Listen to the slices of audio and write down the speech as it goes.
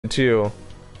too.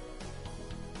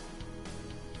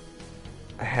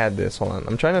 I had this. Hold on.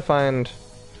 I'm trying to find.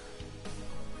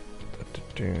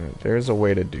 There's a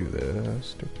way to do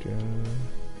this.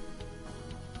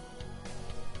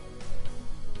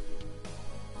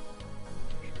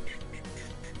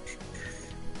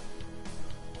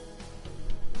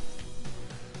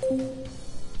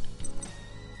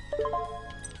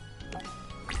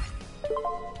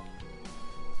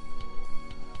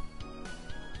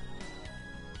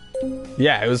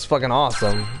 Yeah, it was fucking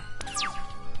awesome.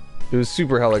 It was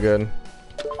super hella good.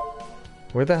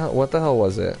 Where the hell? What the hell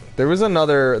was it? There was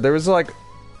another. There was another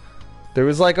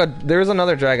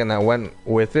dragon that went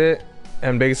with it,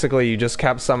 and basically you just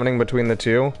kept summoning between the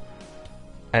two,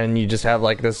 and you just have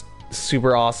like this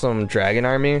super awesome dragon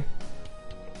army.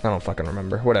 I don't fucking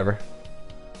remember. Whatever.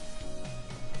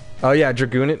 Oh yeah,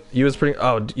 Dragoonity. You was pretty.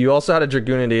 Oh, you also had a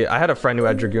Dragoonity. I had a friend who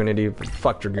had Dragoonity.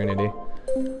 Fuck Dragoonity.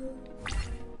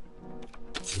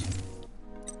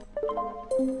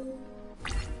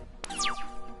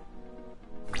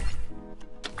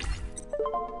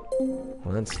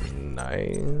 Well, that's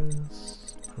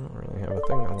nice. I don't really have a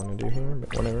thing I want to do here,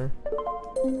 but whatever.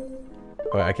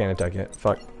 Oh, I can't attack yet.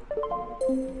 Fuck.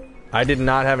 I did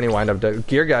not have any wind-up deck.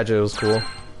 Gear Gadget was cool.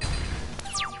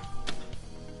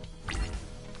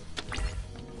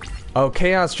 Oh,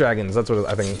 Chaos Dragons. That's what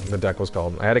I think the deck was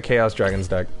called. I had a Chaos Dragons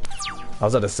deck. I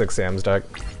was at a 6 Sam's deck.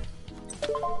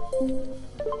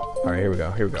 Alright, here we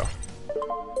go. Here we go.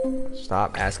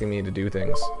 Stop asking me to do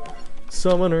things.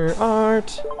 Summoner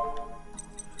art.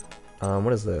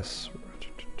 What is this?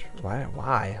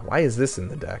 Why is this in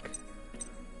the deck?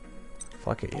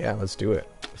 Fuck it, yeah, let's do it.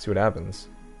 Let's see what happens.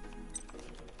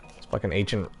 It's fucking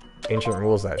ancient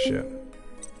rules, that shit.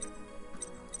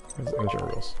 Where's ancient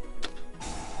rules?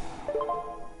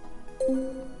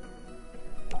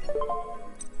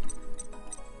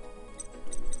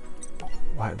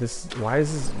 Why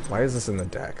is this in the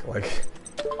deck? Like,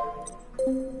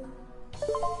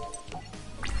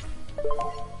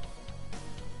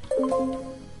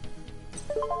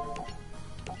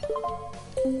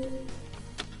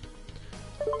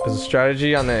 there's a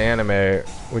strategy on the anime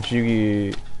which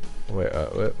Yugi. Wait,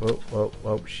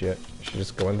 whoa, shit. She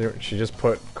just going through. She just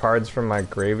put cards from my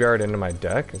graveyard into my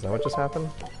deck. Is that what just happened?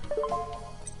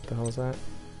 What the hell is that?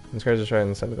 These cards are tried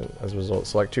instead of it. As a result,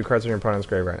 select 2 cards from your opponent's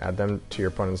graveyard and add them to your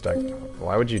opponent's deck.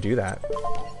 Why would you do that?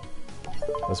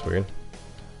 That's weird.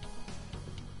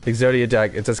 Exodia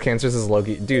deck. It says Cancer's is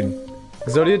Loki. Dude,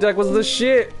 Exodia deck was the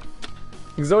shit.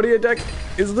 Exodia deck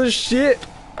is the shit.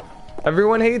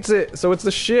 Everyone hates it, so it's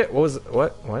the shit. What was it?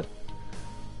 What?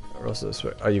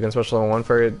 Oh, you can special level 1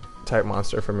 fairy type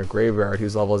monster from your graveyard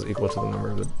whose level is equal to the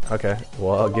number of the. Okay,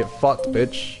 well, get fucked,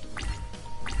 bitch.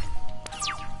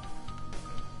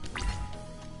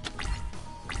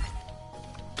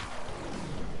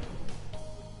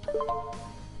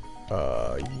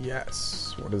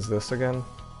 Yes. What is this again?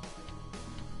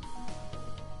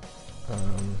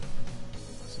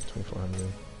 This is 2400.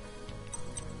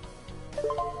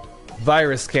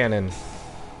 Virus cannon.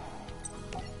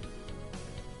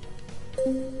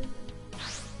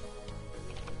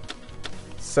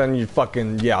 Send you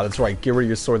fucking, yeah, that's right. Get rid of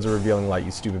your swords of revealing light,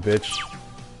 you stupid bitch.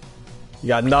 You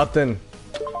got nothing.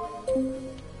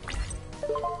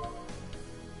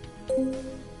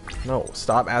 No,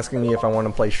 stop asking me if I want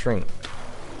to play Shrink.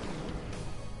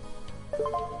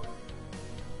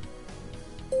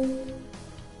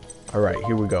 Alright,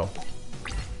 here we go.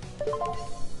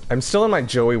 I'm still in my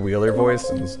Joey Wheeler voice.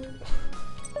 It's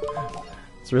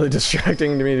really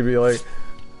distracting to me to be like,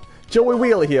 Joey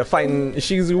Wheeler here fighting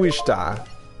Shizu Ishtar.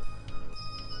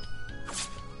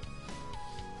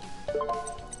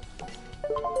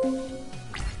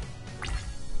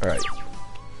 Alright.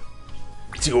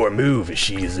 Do or move,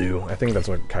 Shizu. I think that's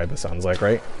what Kaiba sounds like,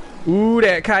 right? Ooh,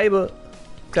 that Kaiba.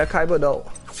 That Kaiba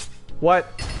though. What?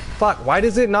 Fuck, why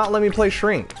does it not let me play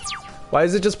Shrink? Why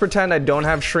does it just pretend I don't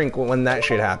have Shrink when that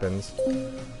shit happens?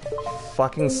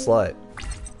 Fucking slut.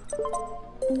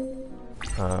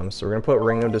 So we're gonna put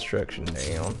Ring of Destruction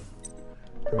down.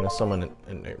 We're gonna summon it.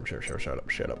 Shut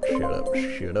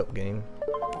up, game.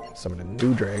 Summon a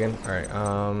new dragon. Alright,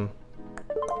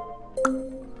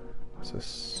 what's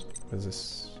this? What is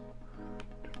this?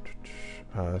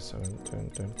 7,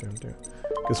 10.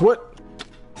 Guess what?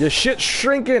 Your shit's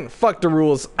shrinking! Fuck the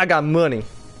rules, I got money.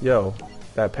 Yo,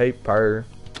 that paper.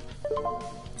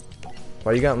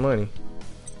 Why you got money?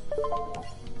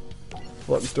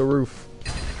 Fuck the roof.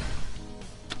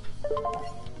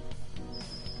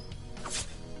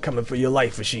 Coming for your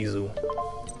life, Ishizu.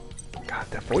 God,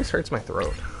 that voice hurts my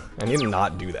throat. I need to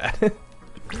not do that.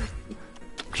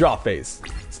 Draw phase.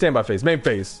 Standby phase. Main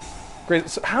phase.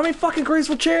 So how many fucking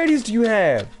graceful charities do you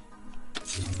have?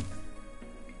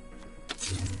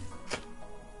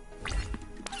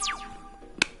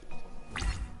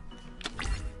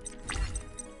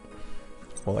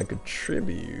 Well, like a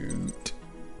tribute.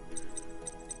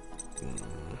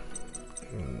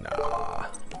 Nah.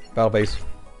 Battle base.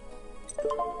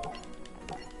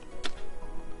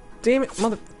 Damn it,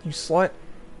 mother, you slut.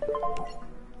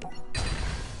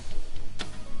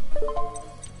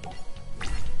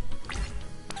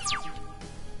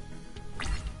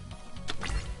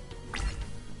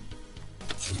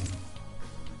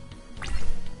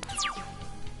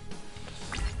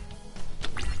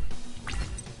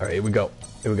 All right, here we go.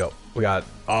 Here we go. We got,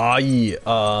 yeah, yeah,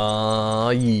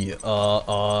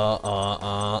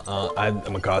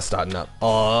 I'm a car starting up.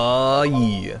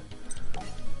 Yeah.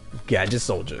 Gadget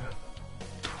soldier.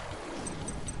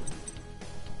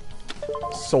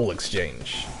 Soul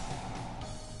exchange.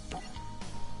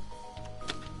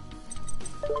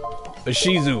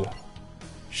 Shizu,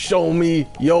 show me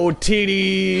your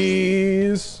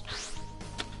titties.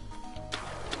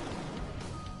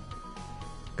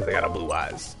 Cause I got a blue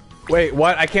eyes. Wait,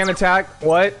 what? I can't attack?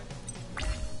 What?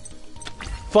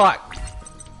 Fuck.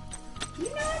 Do you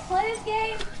know how to play this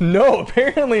game? No,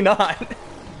 apparently not.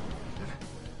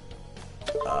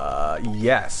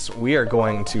 Yes, we are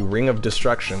going to Ring of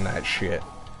Destruction that shit.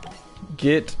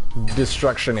 Get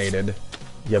destructionated,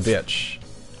 ya bitch.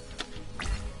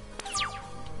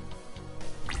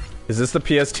 Is this the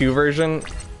PS2 version?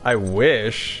 I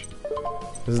wish.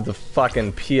 This is the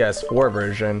fucking PS4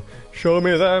 version. Show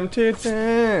me them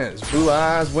titties. Blue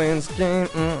eyes wins game.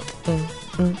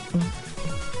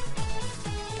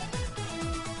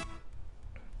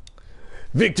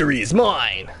 Victory is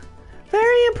mine.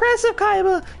 Very impressive,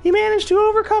 Kaiba. You managed to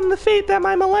overcome the fate that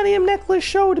my Millennium Necklace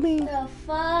showed me. The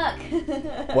fuck?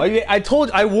 Well,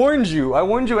 I warned you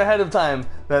ahead of time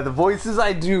that the voices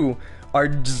I do are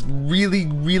just really,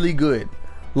 really good.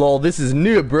 Lol, this is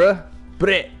new, bruh.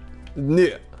 Breh.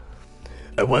 New.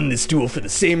 I won this duel for the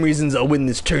same reasons I'll win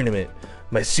this tournament.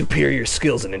 My superior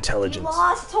skills and intelligence. You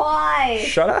lost twice.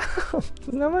 Shut up.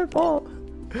 It's not my fault.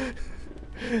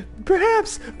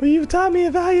 Perhaps, but you've taught me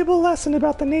a valuable lesson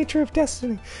about the nature of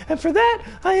destiny, and for that,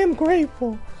 I am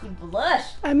grateful. You blush.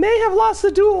 I may have lost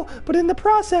the duel, but in the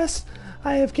process,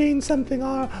 I have gained something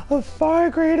of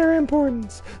far greater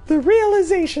importance. The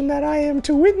realization that I am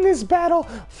to win this battle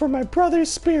for my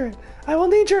brother's spirit. I will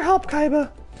need your help, Kaiba.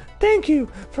 Thank you,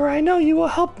 for I know you will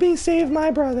help me save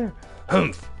my brother.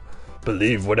 Humph.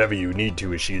 Believe whatever you need to,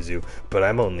 Ishizu, but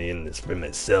I'm only in this for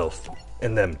myself.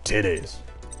 And them titties.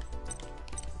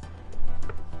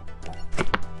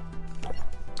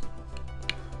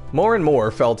 More and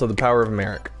more fell to the power of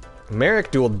Merrick. Merrick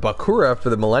dueled Bakura for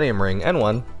the Millennium Ring and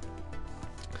won.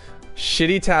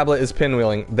 Shitty tablet is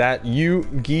pinwheeling. That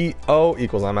Yugioh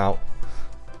equals I'm out.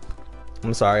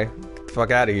 I'm sorry. Get the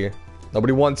fuck out of here.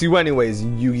 Nobody wants you anyways, you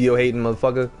Yu-Gi-Oh hating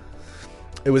motherfucker.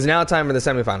 It was now time for the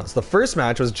semifinals. The first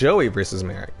match was Joey versus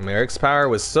Merrick. Merrick's power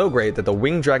was so great that the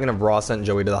winged dragon of Ra sent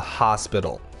Joey to the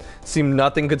hospital. Seemed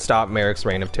nothing could stop Merrick's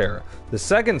reign of terror. The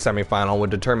second semifinal would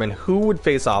determine who would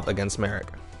face off against Merrick.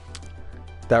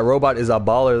 That robot is a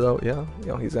baller though. Yeah, you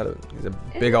know, he's a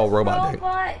big old robot.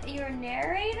 Robot, your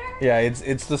narrator? Yeah,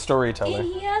 it's the storyteller. And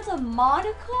he has a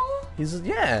monocle?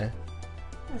 Yeah.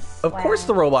 Of course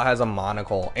the robot has a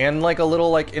monocle and like a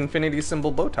little like infinity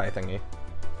symbol bow tie thingy.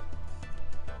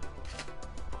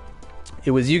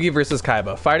 It was Yugi versus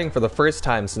Kaiba, fighting for the first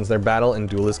time since their battle in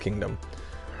Duelist Kingdom.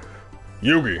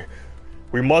 Yugi,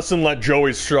 we mustn't let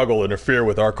Joey's struggle interfere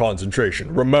with our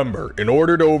concentration. Remember, in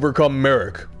order to overcome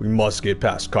Merrick, we must get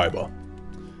past Kaiba.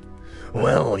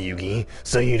 Well, Yugi,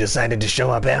 so you decided to show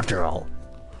up after all.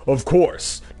 Of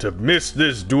course, to miss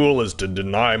this duel is to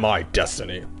deny my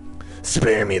destiny.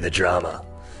 Spare me the drama.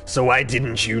 So why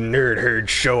didn't you nerd herd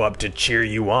show up to cheer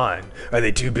you on? Are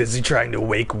they too busy trying to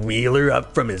wake Wheeler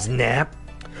up from his nap?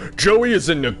 Joey is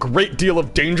in a great deal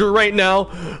of danger right now,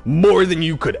 more than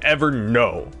you could ever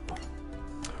know.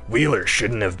 Wheeler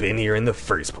shouldn't have been here in the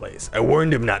first place. I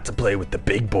warned him not to play with the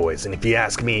big boys, and if you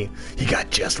ask me, he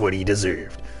got just what he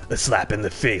deserved. A slap in the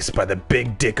face by the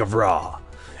big dick of Ra.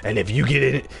 And if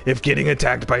getting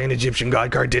attacked by an Egyptian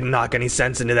god card didn't knock any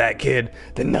sense into that kid,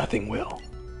 then nothing will.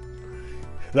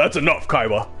 That's enough,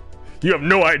 Kaiba. You have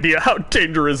no idea how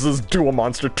dangerous this Duel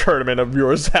Monster tournament of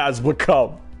yours has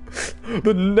become.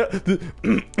 The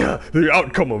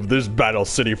outcome of this Battle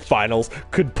City Finals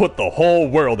could put the whole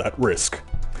world at risk.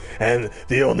 And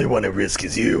the only one at risk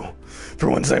is you. For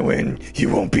once I win, you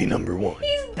won't be number one.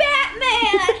 He's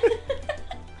Batman!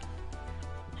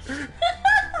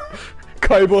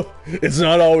 Kaiba, it's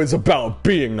not always about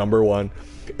being number one.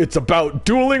 It's about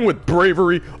dueling with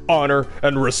bravery, honor,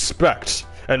 and respect.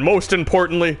 And most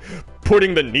importantly,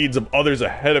 putting the needs of others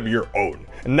ahead of your own.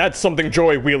 And that's something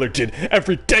Joey Wheeler did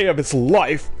every day of his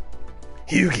life.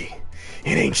 Yugi,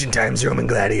 in ancient times, Roman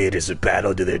gladiators would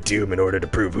battle to their doom in order to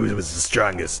prove who was the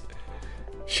strongest.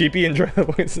 Sheepy and dry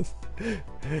voices.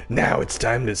 Now it's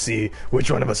time to see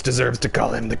which one of us deserves to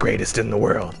call him the greatest in the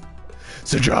world.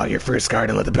 So draw your first card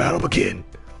and let the battle begin.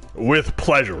 With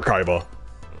pleasure, Kaiba.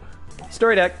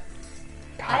 Story deck.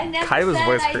 I never Kaiba's said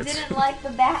voice I hurts. didn't like the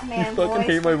Batman fucking voice.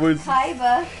 hate my voice.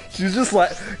 Kaiba. She's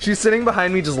just she's sitting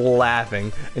behind me just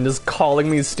laughing and just calling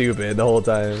me stupid the whole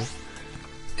time.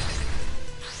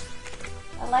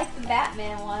 I like the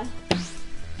Batman one.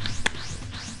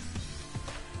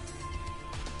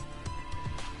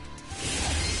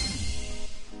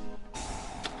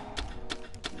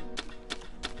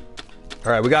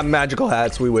 Alright, we got magical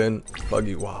hats, we win.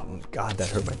 Buggy, wow, god, that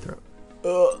hurt my throat.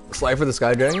 Slide for the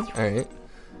Sky Dragon? Alright.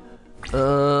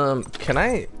 Can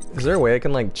I, is there a way I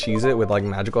can like cheese it with like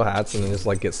magical hats and then just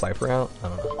like get Cypher out? I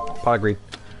don't know. Pot agreed.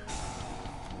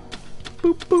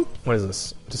 Boop, boop. What is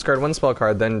this? Discard one spell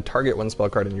card, then target one spell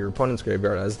card in your opponent's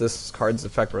graveyard as this card's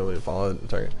effect really follow the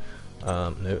target.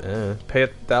 Pay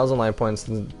 1,000 life points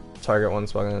to target one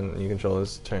spell and you control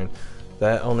this turn.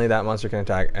 That only that monster can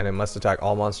attack, and it must attack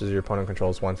all monsters your opponent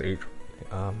controls once each.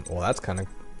 Well, that's kind of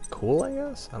cool, I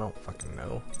guess. I don't fucking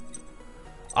know.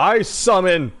 I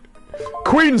summon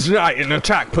Queen's Knight in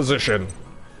attack position.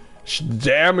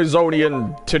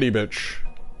 Amazonian titty bitch.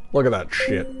 Look at that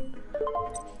shit.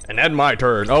 And then my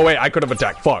turn. Oh wait, I could have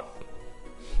attacked. Fuck.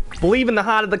 Believe in the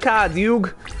heart of the cards,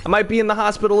 Yug. I might be in the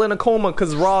hospital in a coma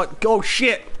because raw. Oh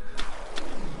shit.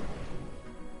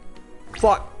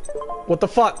 Fuck. What the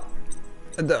fuck?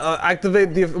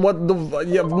 Activate the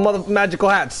mother magical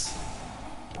hats.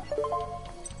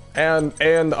 And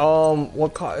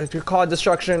what card? Your card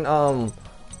destruction.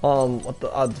 What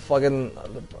the fucking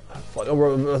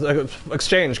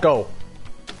exchange? Go.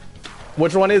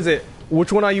 Which one is it?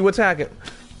 Which one are you attacking?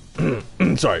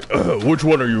 Sorry, which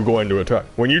one are you going to attack?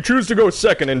 When you choose to go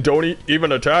second and don't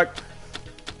even attack,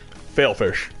 fail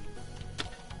fish.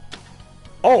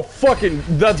 Oh, fucking,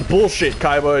 that's bullshit,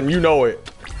 Kaiba, and you know it.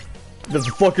 That's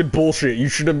fucking bullshit. You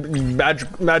should have,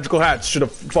 magical hats should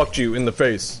have fucked you in the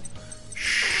face.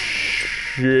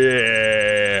 Shit.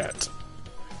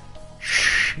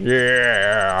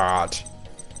 Shit.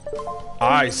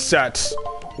 I set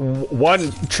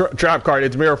one trap card.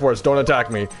 It's Mirror Force. Don't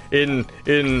attack me in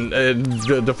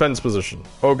the defense position.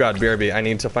 Oh god, BRB. I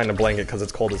need to find a blanket because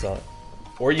it's cold as hell.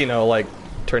 Or you know, like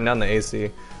turn down the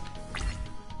AC.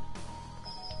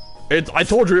 I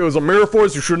told you it was a Mirror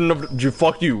Force. You shouldn't have.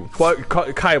 Fuck you,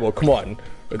 Kaiba. Come on,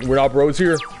 we're not bros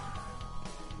here.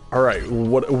 All right,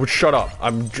 what? Shut up.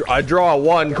 I draw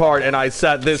one card and I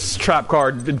set this trap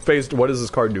card in face. What does this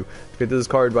card do? Get this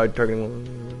card by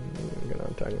targeting.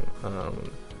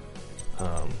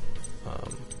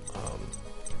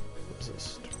 What's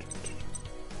this?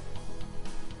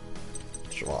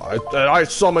 I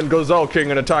summon Gazelle King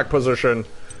in attack position,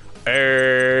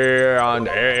 and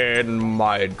in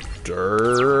my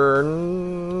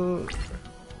turn,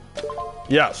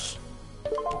 yes,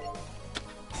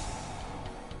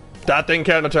 that thing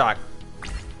can't attack.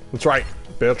 That's right,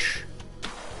 bitch.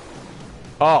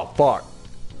 Oh fuck.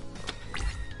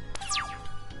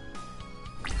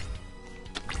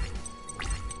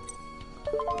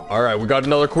 All right, we got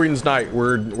another Queen's Knight.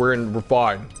 We're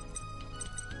fine.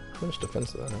 How much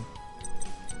defense does that have?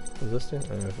 What does this do? I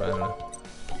don't know.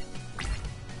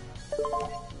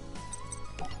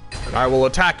 And I will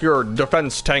attack your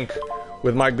defense tank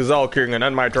with my Gazelle King and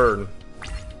end my turn.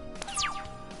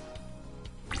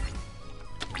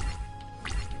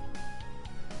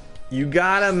 You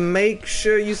gotta make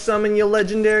sure you summon your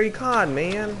legendary card,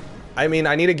 man. I mean,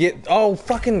 I need to get. Oh,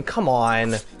 fucking come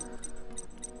on.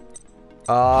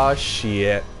 Aw,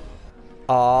 shit.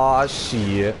 Aw,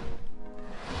 shit.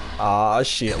 Aw,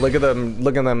 shit. Look at them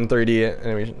 3D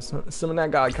animations. Summon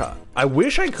that god card. I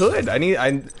wish I could.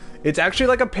 It's actually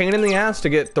like a pain in the ass to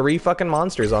get 3 fucking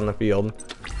monsters on the field.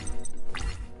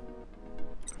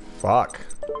 Fuck.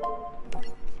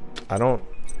 I don't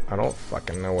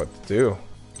fucking know what to do.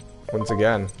 Once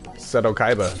again, Seto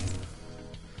Kaiba.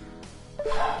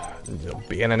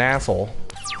 Being an asshole.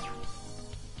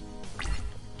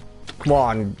 Come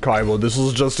on, Kaiba, this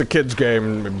is just a kid's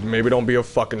game. Maybe don't be a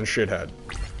fucking shithead.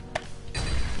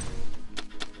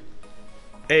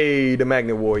 Hey, the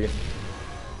Magnet Warrior.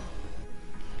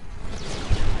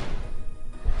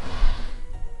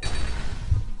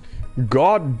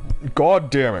 God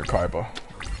damn it, Kaiba.